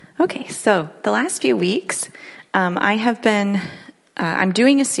Okay, so the last few weeks, I have been, I'm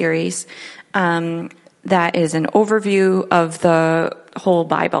doing a series that is an overview of the whole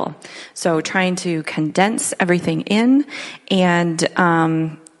Bible. So trying to condense everything in,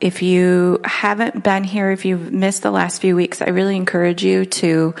 and if you haven't been here, if you've missed the last few weeks, I really encourage you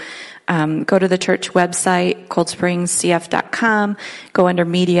to go to the church website, coldspringscf.com, go under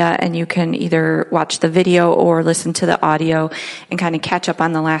media, and you can either watch the video or listen to the audio and kind of catch up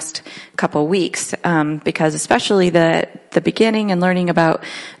on the last couple weeks, because especially the beginning and learning about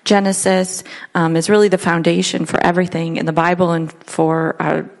Genesis is really the foundation for everything in the Bible and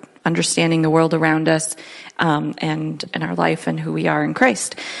for understanding the world around us and in our life and who we are in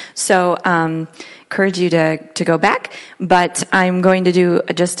Christ. So encourage you to go back, but I'm going to do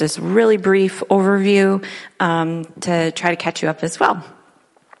just this really brief overview to try to catch you up as well.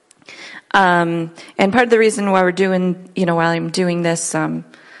 And part of the reason why we're doing, while I'm doing this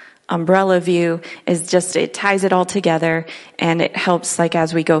umbrella view is just it ties it all together, and it helps, like,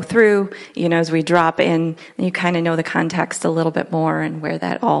 as we go through, as we drop in, you kind of know the context a little bit more and where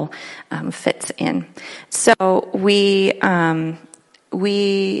that all fits in. So we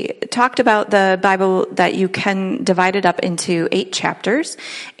talked about the Bible, that you can divide it up into 8 chapters.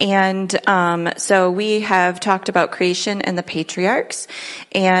 And so we have talked about creation and the patriarchs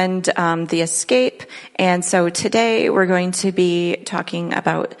and the escape. And so today we're going to be talking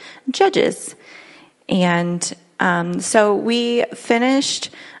about Judges. And so we finished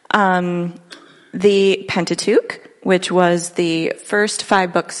the Pentateuch, which was the first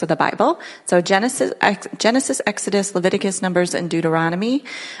 5 books of the Bible. So Genesis, Exodus, Leviticus, Numbers, and Deuteronomy.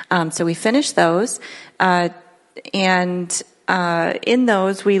 So we finished those. And in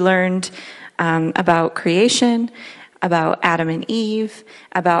those we learned about creation, about Adam and Eve,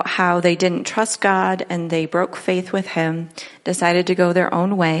 about how they didn't trust God and they broke faith with Him, decided to go their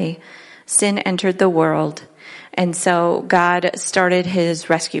own way. Sin entered the world. And so God started His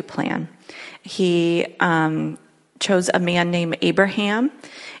rescue plan. He chose a man named Abraham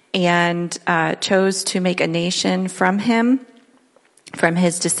and chose to make a nation from him, from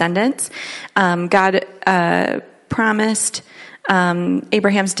his descendants. God promised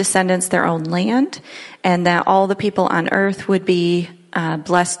Abraham's descendants their own land, and that all the people on earth would be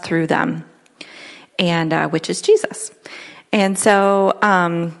blessed through them, and which is Jesus. And so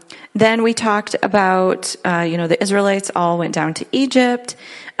then we talked about, the Israelites all went down to Egypt.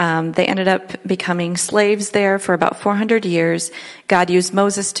 They ended up becoming slaves there for about 400 years. God used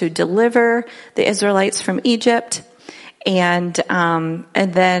Moses to deliver the Israelites from Egypt. And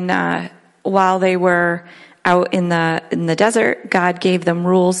then while they were out in the desert, God gave them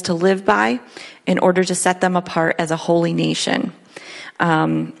rules to live by in order to set them apart as a holy nation.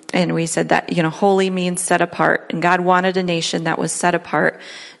 And we said that, holy means set apart. And God wanted a nation that was set apart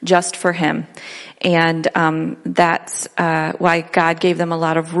just for Him. And that's why God gave them a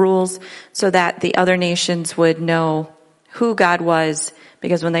lot of rules, so that the other nations would know who God was.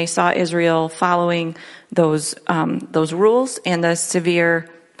 Because when they saw Israel following those rules and the severe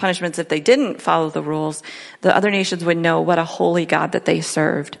punishments if they didn't follow the rules, the other nations would know what a holy God that they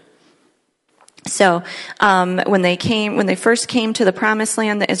served. So when they first came to the Promised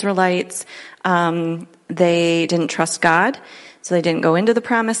Land, the Israelites, they didn't trust God. So they didn't go into the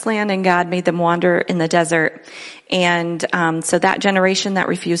Promised Land, and God made them wander in the desert. And so that generation that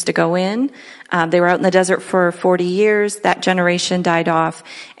refused to go in, they were out in the desert for 40 years. That generation died off,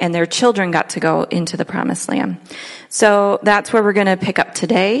 and their children got to go into the Promised Land. So that's where we're going to pick up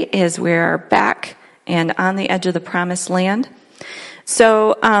today, is we're back and on the edge of the Promised Land.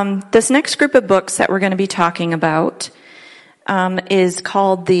 So this next group of books that we're going to be talking about is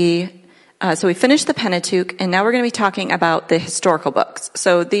called so we finished the Pentateuch, and now we're going to be talking about the historical books.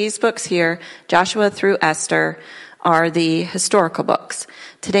 So these books here, Joshua through Esther, are the historical books.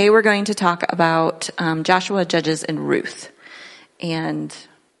 Today we're going to talk about Joshua, Judges, and Ruth. And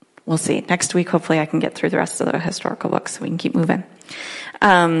we'll see. Next week, hopefully I can get through the rest of the historical books so we can keep moving.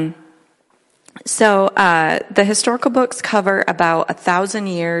 So the historical books cover about 1,000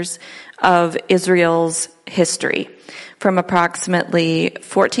 years of Israel's history, from approximately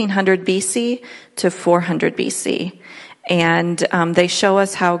 1400 BC to 400 BC. And they show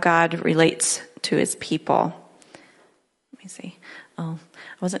us how God relates to His people. Let me see. Oh,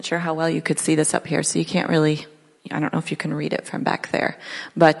 I wasn't sure how well you could see this up here, so you can't really, I don't know if you can read it from back there.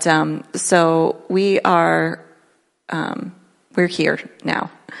 But so we're here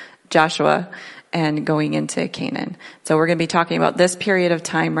now, Joshua, and going into Canaan. So we're going to be talking about this period of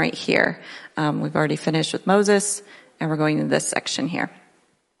time right here. We've already finished with Moses, and we're going to this section here.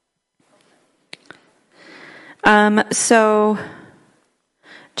 So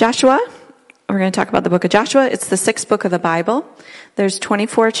Joshua, we're going to talk about the book of Joshua. It's the 6th book of the Bible. There's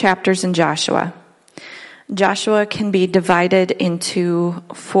 24 chapters in Joshua. Joshua can be divided into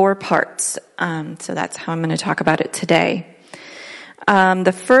 4 parts. So that's how I'm going to talk about it today.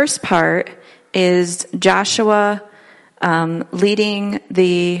 The first part is Joshua leading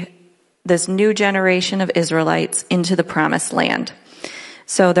this new generation of Israelites into the promised land.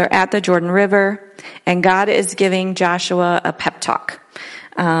 So they're at the Jordan River, and God is giving Joshua a pep talk.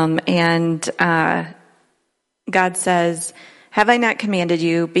 God says, "Have I not commanded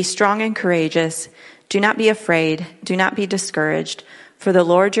you? Be strong and courageous. Do not be afraid. Do not be discouraged. For the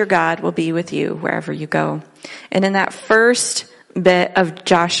Lord your God will be with you wherever you go." And in that first bit of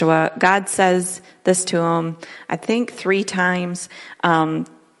Joshua, God says this to him, I think 3 times,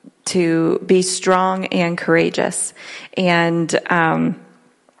 to be strong and courageous. And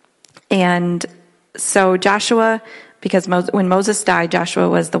so Joshua, because when Moses died, Joshua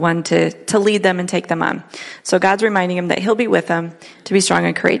was the one to lead them and take them on. So God's reminding him that he'll be with them to be strong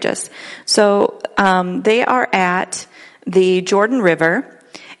and courageous. So they are at the Jordan River,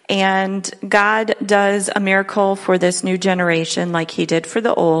 and God does a miracle for this new generation like he did for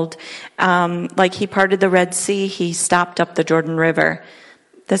the old. Like he parted the Red Sea, he stopped up the Jordan River.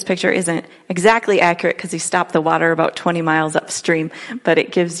 This picture isn't exactly accurate because he stopped the water about 20 miles upstream, but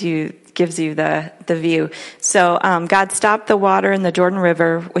it gives you the view. So God stopped the water in the Jordan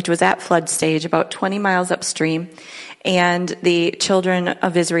River, which was at flood stage, about 20 miles upstream, and the children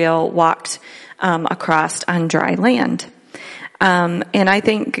of Israel walked across on dry land. And I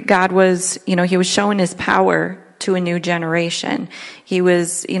think God was, he was showing his power to a new generation. He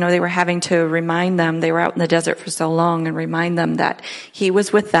was, they were having to remind them, they were out in the desert for so long, and remind them that he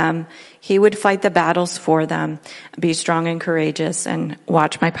was with them. He would fight the battles for them, be strong and courageous, and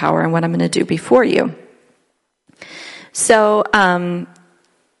watch my power and what I'm going to do before you. So,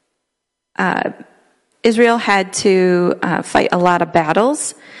 Israel had to fight a lot of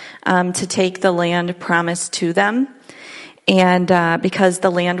battles to take the land promised to them, and because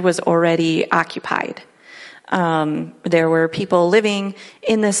the land was already occupied. There were people living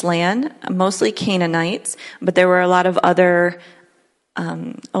in this land, mostly Canaanites, but there were a lot of other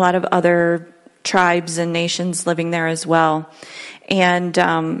tribes and nations living there as well. And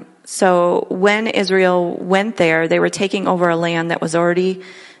so when Israel went there, they were taking over a land that was already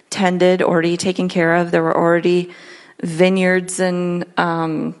tended, already taken care of. There were already vineyards and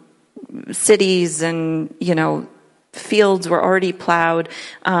cities and, fields were already plowed.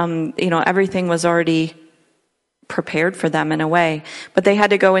 Everything was already prepared for them in a way, but they had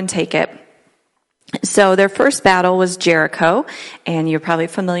to go and take it. So their first battle was Jericho, and you're probably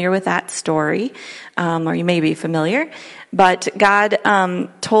familiar with that story, or you may be familiar, but God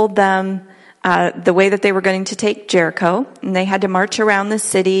told them the way that they were going to take Jericho, and they had to march around the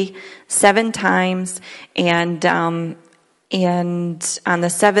city 7 times, and on the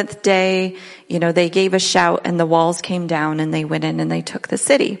 7th day, they gave a shout and the walls came down and they went in and they took the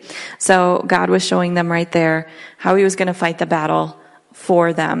city. So God was showing them right there how he was going to fight the battle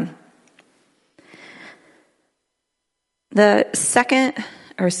for them. So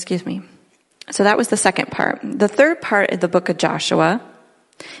that was the second part. The third part of the book of Joshua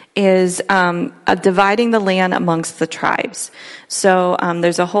is of dividing the land amongst the tribes. So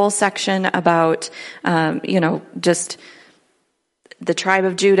there's a whole section about, just the tribe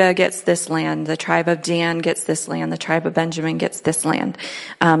of Judah gets this land, the tribe of Dan gets this land, the tribe of Benjamin gets this land.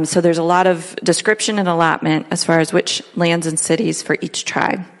 So there's a lot of description and allotment as far as which lands and cities for each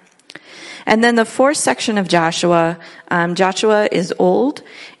tribe. And then the 4th section of Joshua, Joshua is old,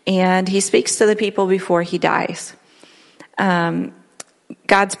 and he speaks to the people before he dies.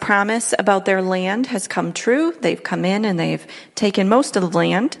 God's promise about their land has come true. They've come in and they've taken most of the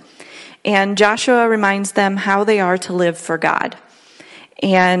land. And Joshua reminds them how they are to live for God.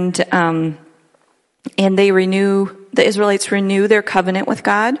 And the Israelites renew their covenant with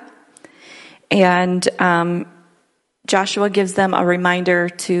God. And Joshua gives them a reminder.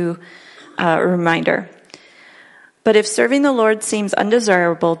 But if serving the Lord seems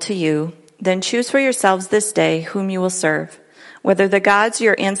undesirable to you, then choose for yourselves this day whom you will serve, whether the gods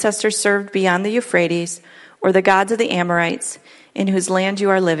your ancestors served beyond the Euphrates, or the gods of the Amorites, in whose land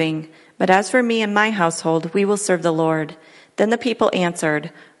you are living. But as for me and my household, we will serve the Lord. Then the people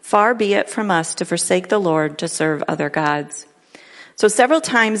answered, "Far be it from us to forsake the Lord to serve other gods." So several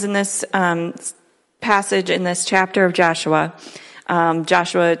times in this passage, in this chapter of Joshua,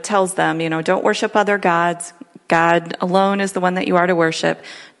 Joshua tells them, don't worship other gods. God alone is the one that you are to worship.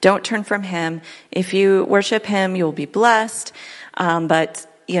 Don't turn from him. If you worship him, you'll be blessed. But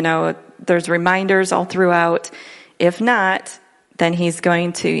there's reminders all throughout. If not, then he's not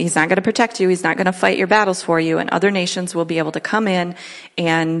going to protect you. He's not going to fight your battles for you. And other nations will be able to come in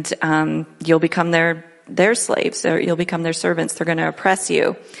and you'll become their slaves, or you'll become their servants. They're going to oppress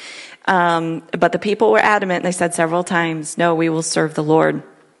you. But the people were adamant. They said several times, no, we will serve the Lord.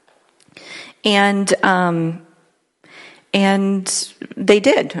 And they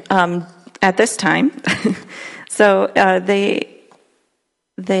did, at this time. So,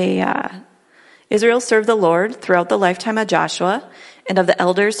 Israel served the Lord throughout the lifetime of Joshua and of the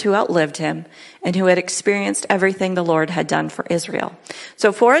elders who outlived him and who had experienced everything the Lord had done for Israel.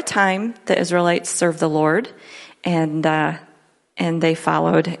 So for a time, the Israelites served the Lord, and they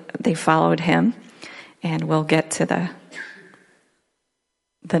followed him. And we'll get to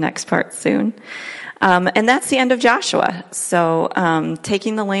the next part soon. And that's the end of Joshua. So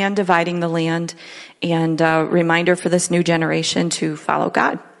taking the land, dividing the land, and a reminder for this new generation to follow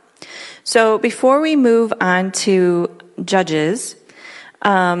God. So before we move on to Judges,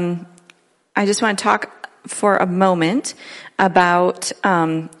 I just want to talk for a moment about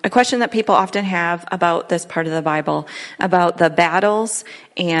a question that people often have about this part of the Bible, about the battles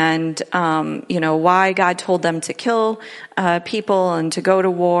and why God told them to kill people and to go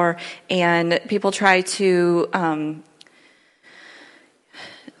to war. And people try to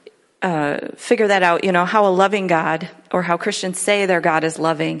figure that out, how a loving God, or how Christians say their God is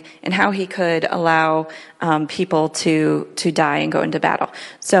loving, and how he could allow people to die and go into battle.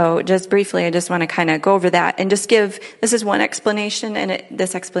 So just briefly, I just want to kind of go over that and just this is one explanation, and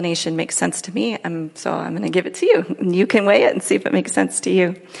this explanation makes sense to me, so I'm going to give it to you. You can weigh it and see if it makes sense to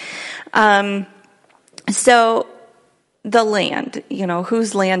you. So the land,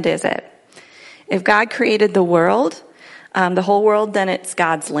 whose land is it? If God created the world, the whole world, then it's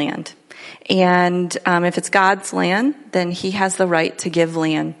God's land. And if it's God's land, then he has the right to give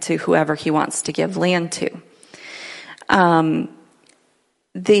land to whoever he wants to give land to. And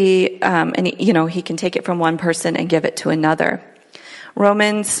he can take it from one person and give it to another.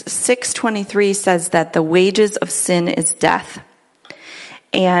 Romans 6:23 says that the wages of sin is death.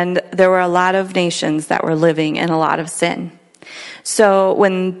 And there were a lot of nations that were living in a lot of sin. So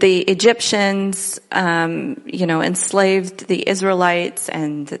when the Egyptians, enslaved the Israelites,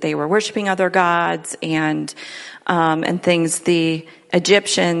 and they were worshiping other gods and things, the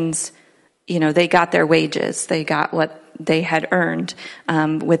Egyptians, they got their wages. They got what they had earned,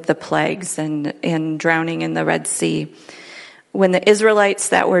 with the plagues and drowning in the Red Sea. When the Israelites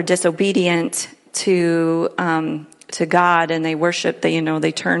that were disobedient to God, and they worshiped,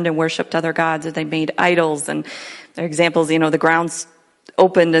 they turned and worshiped other gods, and they made idols, and their examples, the grounds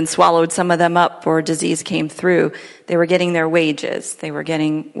opened and swallowed some of them up, or disease came through. They were getting their wages. They were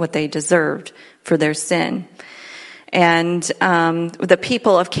getting what they deserved for their sin. And the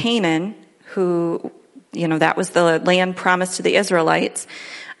people of Canaan, who, that was the land promised to the Israelites,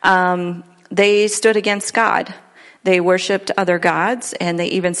 they stood against God. They worshiped other gods, and they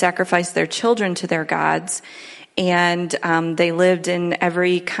even sacrificed their children to their gods. And they lived in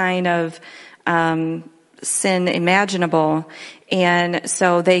every kind of sin imaginable. And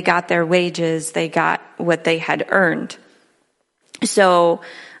so they got their wages. They got what they had earned. So,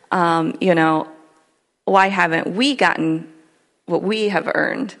 why haven't we gotten what we have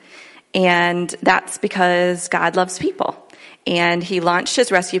earned? And that's because God loves people. And he launched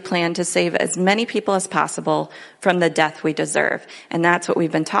his rescue plan to save as many people as possible from the death we deserve. And that's what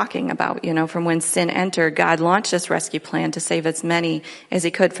we've been talking about. From when sin entered, God launched this rescue plan to save as many as he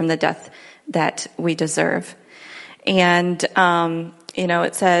could from the death that we deserve. And,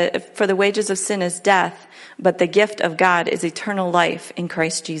 it said, for the wages of sin is death, but the gift of God is eternal life in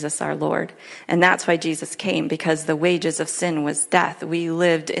Christ Jesus our Lord. And that's why Jesus came, because the wages of sin was death. We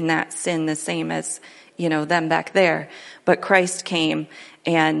lived in that sin the same as, them back there. But Christ came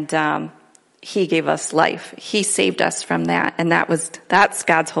and, he gave us life. He saved us from that. And that's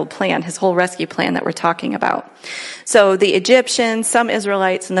God's whole plan, his whole rescue plan that we're talking about. So the Egyptians, some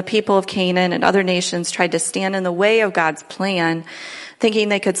Israelites, and the people of Canaan and other nations tried to stand in the way of God's plan, thinking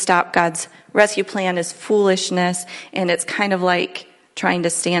they could stop God's rescue plan is foolishness. And it's kind of like trying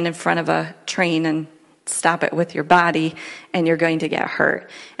to stand in front of a train and stop it with your body, and you're going to get hurt.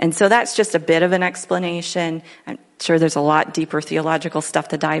 And so that's just a bit of an explanation. I'm sure there's a lot deeper theological stuff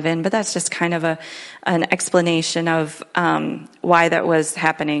to dive in, but that's just kind of an explanation of why that was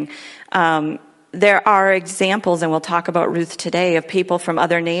happening. There are examples, and we'll talk about Ruth today, of people from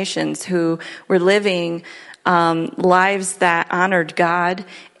other nations who were living lives that honored God,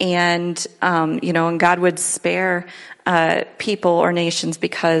 and and God would spare people or nations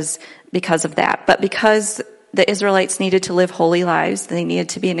because of that. But because the Israelites needed to live holy lives, they needed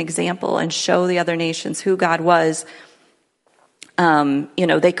to be an example and show the other nations who God was,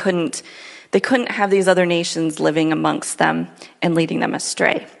 They couldn't have these other nations living amongst them and leading them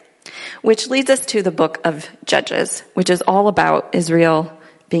astray. Which leads us to the book of Judges, which is all about Israel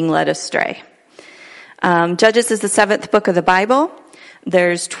being led astray. Judges is the 7th book of the Bible.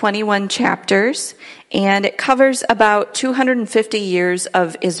 There's 21 chapters, and it covers about 250 years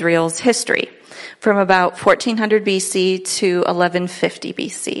of Israel's history, from about 1400 BC to 1150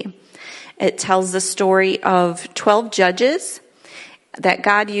 BC. It tells the story of 12 judges that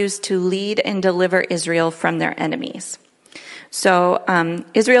God used to lead and deliver Israel from their enemies. So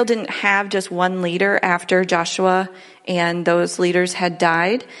Israel didn't have just one leader after Joshua and those leaders had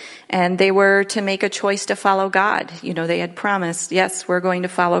died, and they were to make a choice to follow God. They had promised, yes, we're going to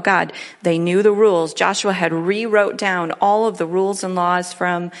follow God. They knew the rules. Joshua had rewrote down all of the rules and laws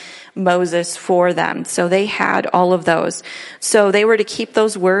from Moses for them. So they had all of those. So they were to keep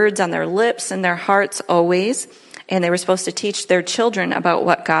those words on their lips and their hearts always. And they were supposed to teach their children about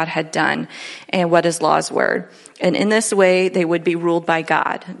what God had done and what his laws were. And in this way, they would be ruled by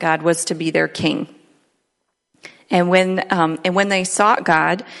God. God was to be their king. And when they sought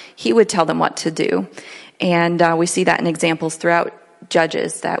God, he would tell them what to do. And we see that in examples throughout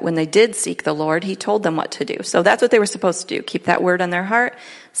Judges, that when they did seek the Lord, he told them what to do. So that's what they were supposed to do. Keep that word on their heart,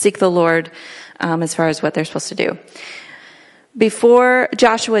 seek the Lord as far as what they're supposed to do. Before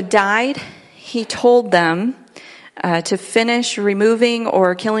Joshua died, he told them to finish removing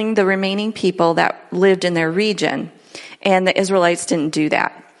or killing the remaining people that lived in their region. And the Israelites didn't do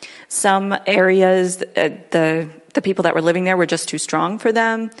that. Some areas, the people that were living there were just too strong for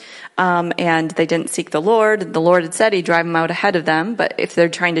them, and they didn't seek the Lord. The Lord had said he'd drive them out ahead of them, but if they're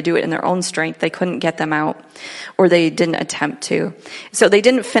trying to do it in their own strength, they couldn't get them out, or they didn't attempt to. So they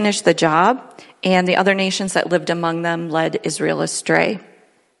didn't finish the job, and the other nations that lived among them led Israel astray.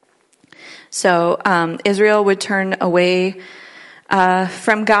 So Israel would turn away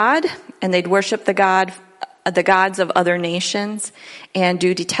from God, and they'd worship the gods of other nations and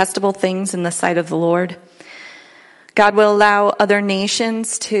do detestable things in the sight of the Lord. God will allow other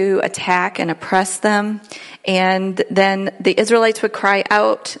nations to attack and oppress them, and then the Israelites would cry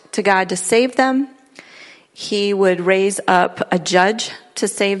out to God to save them. He would raise up a judge to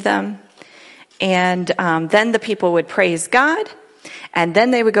save them, and then the people would praise God, and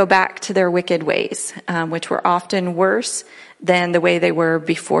then they would go back to their wicked ways, which were often worse than the way they were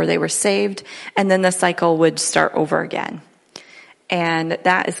before they were saved, and then the cycle would start over again. And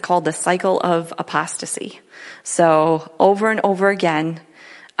that is called the cycle of apostasy. So over and over again,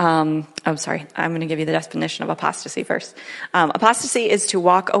 I'm going to give you the definition of apostasy first. Apostasy is to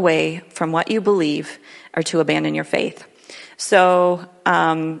walk away from what you believe or to abandon your faith. So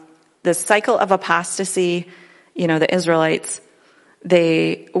the cycle of apostasy, the Israelites,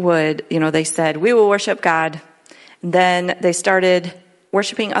 they said, we will worship God. And then they started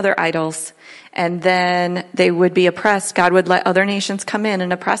worshiping other idols, and then they would be oppressed. God would let other nations come in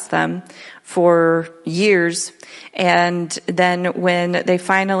and oppress them for years. And then when they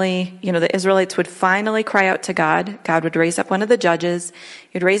finally, the Israelites would finally cry out to God, God would raise up one of the judges.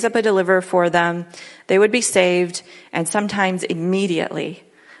 He'd raise up a deliverer for them. They would be saved, and sometimes immediately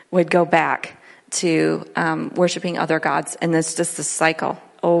would go back to worshiping other gods. And it's just this cycle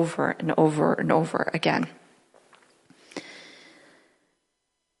over and over and over again.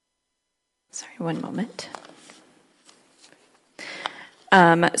 Sorry, one moment.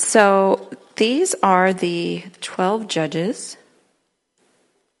 So these are the 12 judges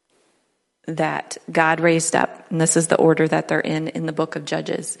that God raised up. And this is the order that they're in the book of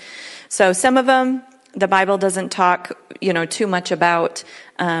Judges. So some of them, the Bible doesn't talk, too much about,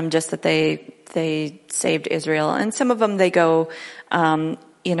 just that they saved Israel. And some of them, they go,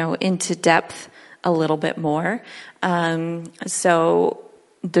 into depth a little bit more. So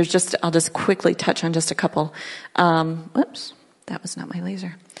I'll just quickly touch on just a couple. Whoops, that was not my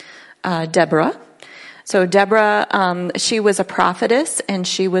laser. Deborah. So Deborah, she was a prophetess, and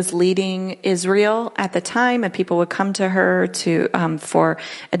she was leading Israel at the time, and people would come to her for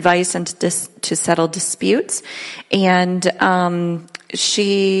advice and to settle disputes. And a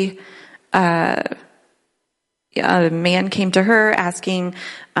man came to her asking,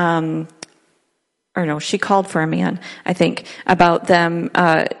 she called for a man, I think, about them,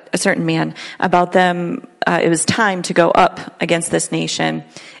 a certain man, about them. It was time to go up against this nation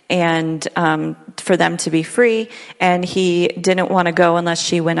and for them to be free. And he didn't want to go unless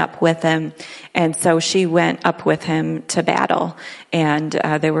she went up with him. And so she went up with him to battle, and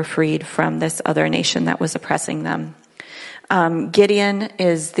they were freed from this other nation that was oppressing them. Gideon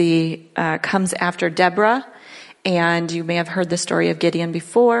comes after Deborah, and you may have heard the story of Gideon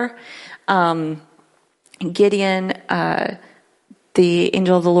before. Gideon the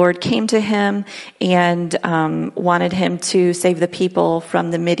angel of the Lord came to him and wanted him to save the people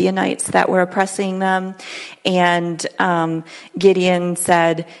from the Midianites that were oppressing them. And Gideon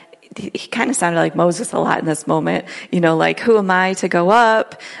said, he kind of sounded like Moses a lot in this moment, like, who am I to go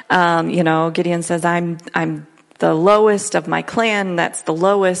up? Gideon says, I'm the lowest of my clan, that's the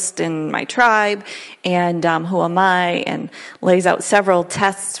lowest in my tribe, and who am I? And lays out several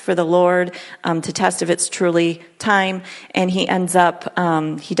tests for the Lord to test if it's truly time. And he ends up,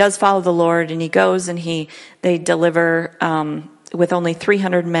 he does follow the Lord, and he goes and they deliver with only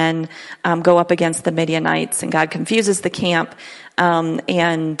 300 men, go up against the Midianites, and God confuses the camp,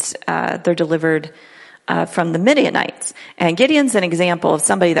 and they're delivered from the Midianites. And Gideon's an example of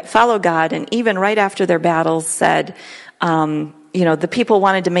somebody that followed God, and even right after their battles said, the people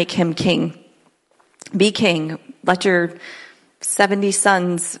wanted to make him king. Be king. Let your 70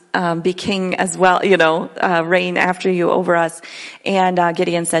 sons be king as well, reign after you over us. And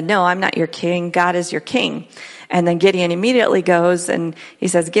Gideon said, no, I'm not your king. God is your king. And then Gideon immediately goes and he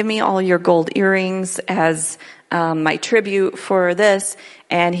says, give me all your gold earrings as my tribute for this.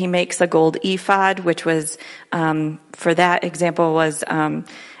 And he makes a gold ephod, which was, for that example, was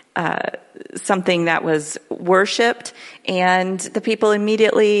something that was worshipped. And the people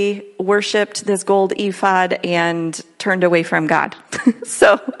immediately worshipped this gold ephod and turned away from God.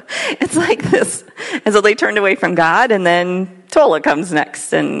 So it's like this. And so they turned away from God, and then Tola comes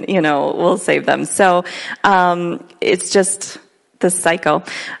next and, will save them. So it's just this cycle.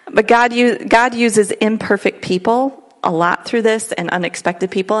 But God uses imperfect people a lot through this, and unexpected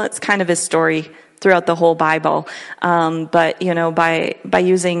people. It's kind of his story throughout the whole Bible. But by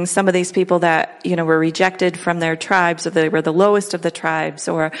using some of these people that, were rejected from their tribes, or they were the lowest of the tribes,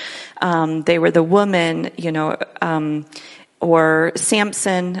 or they were the woman, or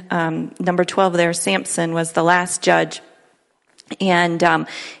Samson, number 12 there, Samson was the last judge. And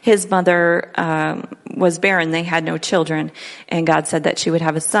his mother was barren. They had no children. And God said that she would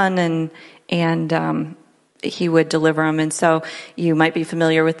have a son, and he would deliver him. And so you might be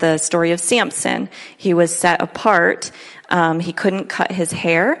familiar with the story of Samson. He was set apart. He couldn't cut his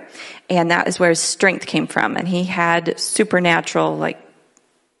hair, and that is where his strength came from. And he had supernatural, like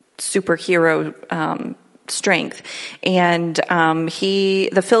superhero strength. And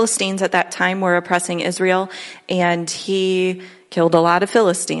the Philistines at that time were oppressing Israel, and he killed a lot of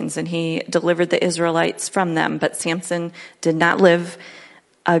Philistines, and he delivered the Israelites from them. But Samson did not live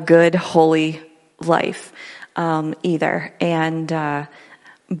a good, holy life either. And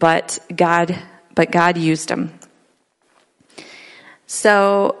but God used him.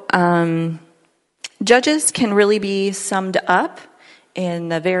 So Judges can really be summed up in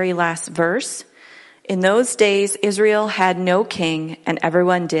the very last verse. In those days, Israel had no king, and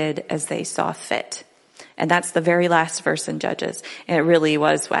everyone did as they saw fit. And that's the very last verse in Judges. And it really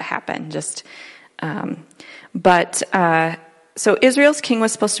was what happened. So Israel's king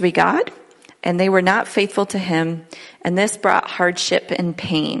was supposed to be God, and they were not faithful to him. And this brought hardship and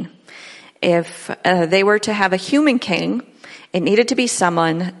pain. If they were to have a human king, it needed to be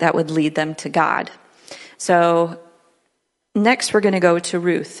someone that would lead them to God. So next we're going to go to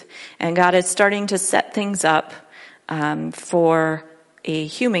Ruth. And God is starting to set things up for a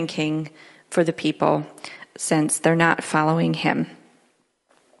human king for the people, since they're not following him.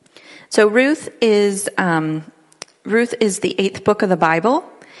 So Ruth is the 8th book of the Bible.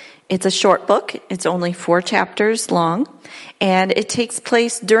 It's a short book. It's only 4 chapters long, and it takes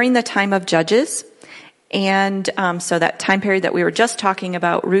place during the time of Judges. And so that time period that we were just talking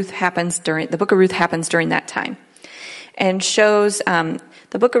about, the book of Ruth happens during that time, and shows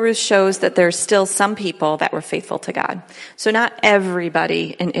the book of Ruth shows that there's still some people that were faithful to God. So not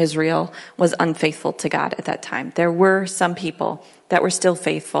everybody in Israel was unfaithful to God at that time. There were some people that were still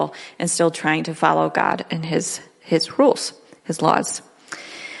faithful and still trying to follow God and his rules, his laws.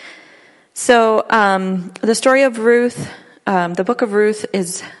 So the story of Ruth, the book of Ruth,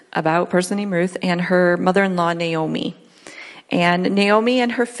 is about a person named Ruth and her mother-in-law Naomi. And Naomi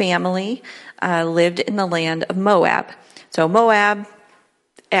and her family lived in the land of Moab. So Moab,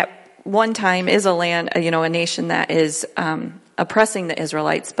 at one time, is a land, a nation that is oppressing the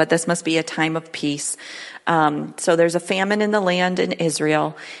Israelites, but this must be a time of peace. So there's a famine in the land in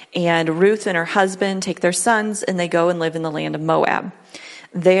Israel, and Ruth and her husband take their sons, and they go and live in the land of Moab.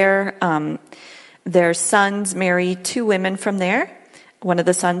 Their sons marry 2 women from there. One of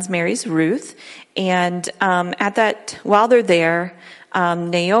the sons marries Ruth, and while they're there,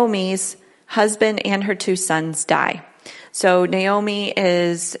 Naomi's husband and her 2 sons die. So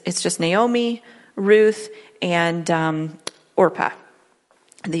it's just Naomi, Ruth, and Orpah.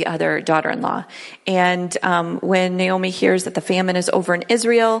 the other daughter-in-law. And when Naomi hears that the famine is over in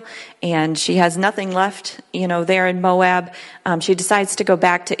Israel and she has nothing left, there in Moab, she decides to go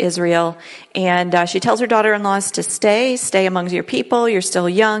back to Israel. And she tells her daughter-in-laws to stay among your people. You're still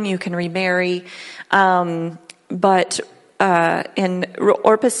young. You can remarry. But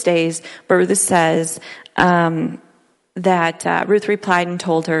Orpah stays, but Ruth says that Ruth replied and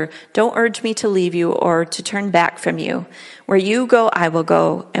told her, "Don't urge me to leave you or to turn back from you. Where you go, I will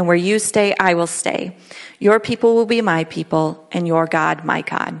go, and where you stay, I will stay. Your people will be my people, and your God, my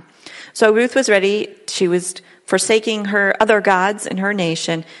God." So Ruth was ready. She was forsaking her other gods in her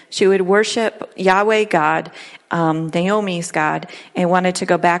nation. She would worship Yahweh God, Naomi's God, and wanted to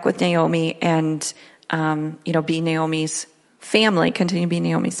go back with Naomi and, be Naomi's family, continue to be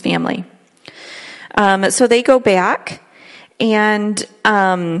Naomi's family. So they go back, and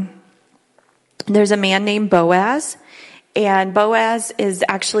there's a man named Boaz, and Boaz is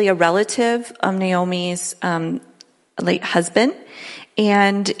actually a relative of Naomi's late husband,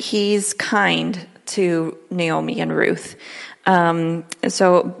 and he's kind to Naomi and Ruth.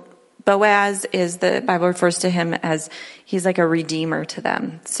 So Boaz the Bible refers to him as he's like a redeemer to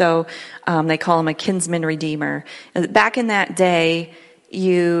them. So they call him a kinsman redeemer. Back in that day,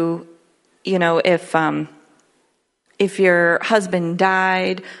 if your husband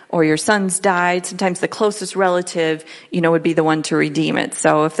died or your sons died, sometimes the closest relative, would be the one to redeem it.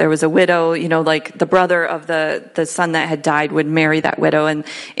 So if there was a widow, like the brother of the son that had died would marry that widow and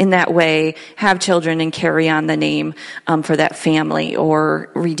in that way have children and carry on the name for that family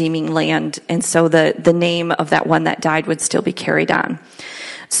or redeeming land. And so the name of that one that died would still be carried on.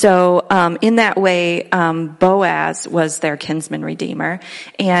 So in that way, Boaz was their kinsman redeemer,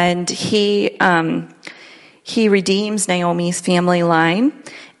 and he redeems Naomi's family line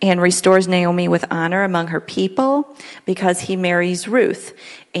and restores Naomi with honor among her people because he marries Ruth.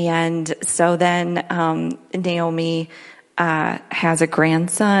 And so then Naomi has a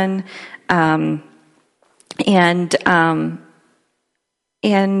grandson, and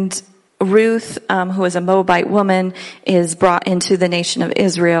Ruth, who is a Moabite woman, is brought into the nation of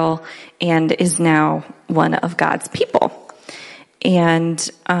Israel and is now one of God's people. And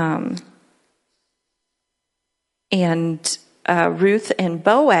Ruth and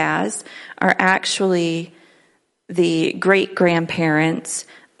Boaz are actually the great-grandparents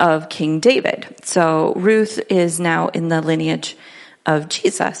of King David. So Ruth is now in the lineage of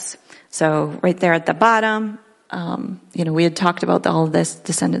Jesus. So right there at the bottom, we had talked about all of this,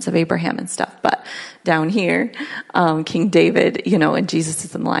 descendants of Abraham and stuff, but down here, King David, and Jesus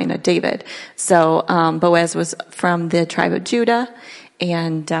is in the line of David. So Boaz was from the tribe of Judah,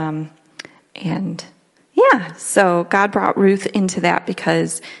 so God brought Ruth into that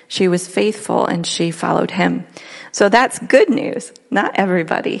because she was faithful and she followed him. So that's good news. Not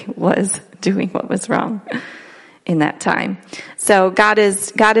everybody was doing what was wrong in that time. So God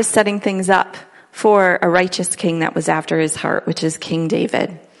is setting things up for a righteous king that was after his heart, which is King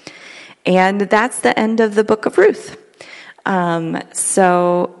David. And that's the end of the book of Ruth. I don't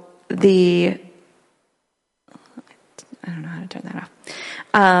know how to turn that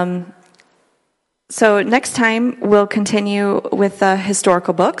off. So next time we'll continue with the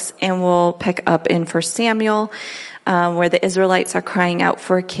historical books, and we'll pick up in 1 Samuel, where the Israelites are crying out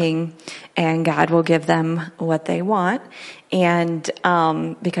for a king, and God will give them what they want, and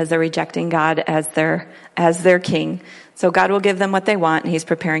because they're rejecting God as their king. So God will give them what they want, and he's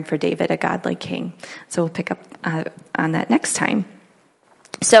preparing for David, a godly king. So we'll pick up on that next time.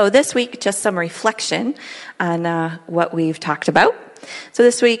 So this week, just some reflection on what we've talked about. So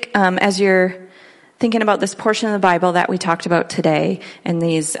this week, as you're thinking about this portion of the Bible that we talked about today and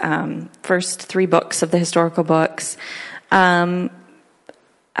these first three books of the historical books,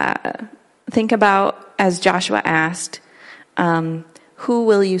 think about, as Joshua asked, who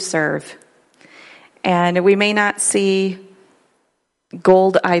will you serve? And we may not see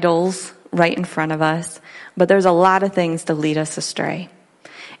gold idols right in front of us, but there's a lot of things to lead us astray.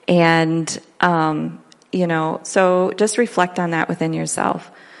 And, so just reflect on that within yourself.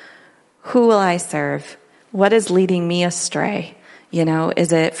 Who will I serve? What is leading me astray?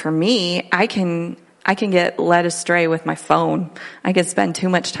 Is it for me? I can get led astray with my phone. I can spend too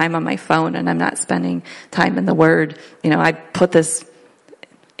much time on my phone and I'm not spending time in the Word. I put this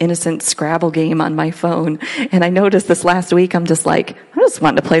innocent Scrabble game on my phone, and I noticed this last week, I'm just like, I just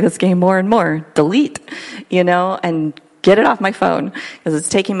want to play this game more and more. Delete, and get it off my phone because it's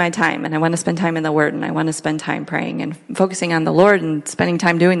taking my time, and I want to spend time in the Word, and I want to spend time praying and focusing on the Lord and spending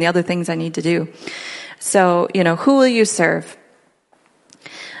time doing the other things I need to do. So, who will you serve?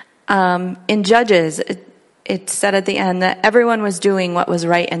 In Judges, it said at the end that everyone was doing what was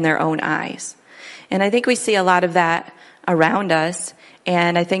right in their own eyes. And I think we see a lot of that around us.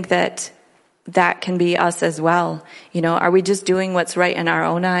 And I think that can be us as well. Are we just doing what's right in our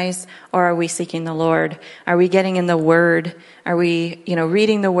own eyes, or are we seeking the Lord? Are we getting in the Word? Are we,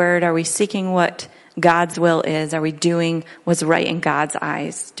 reading the Word? Are we seeking what God's will is? Are we doing what's right in God's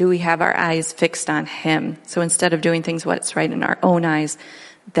eyes? Do we have our eyes fixed on Him? So instead of doing things what's right in our own eyes,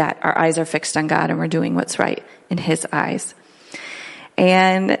 that our eyes are fixed on God and we're doing what's right in His eyes.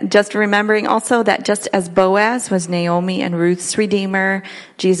 And just remembering also that just as Boaz was Naomi and Ruth's Redeemer,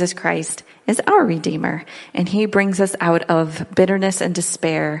 Jesus Christ is our Redeemer. And He brings us out of bitterness and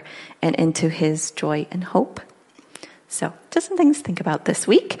despair and into His joy and hope. So just some things to think about this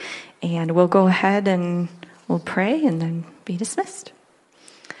week. And we'll go ahead and we'll pray and then be dismissed.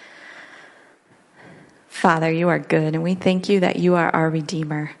 Father, You are good, and we thank You that You are our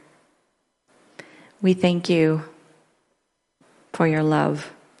Redeemer. We thank You for Your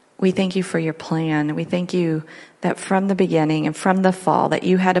love. We thank You for Your plan. We thank You that from the beginning and from the fall that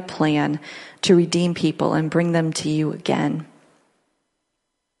You had a plan to redeem people and bring them to You again.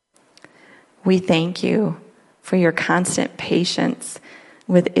 We thank You for Your constant patience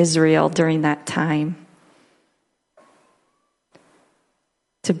with Israel during that time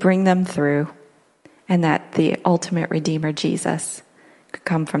to bring them through, and that the ultimate Redeemer, Jesus, could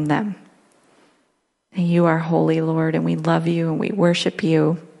come from them. And You are holy, Lord, and we love You and we worship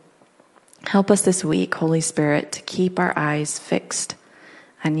You. Help us this week, Holy Spirit, to keep our eyes fixed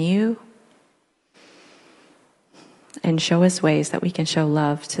on You and show us ways that we can show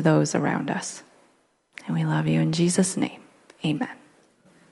love to those around us. And we love You in Jesus' name. Amen.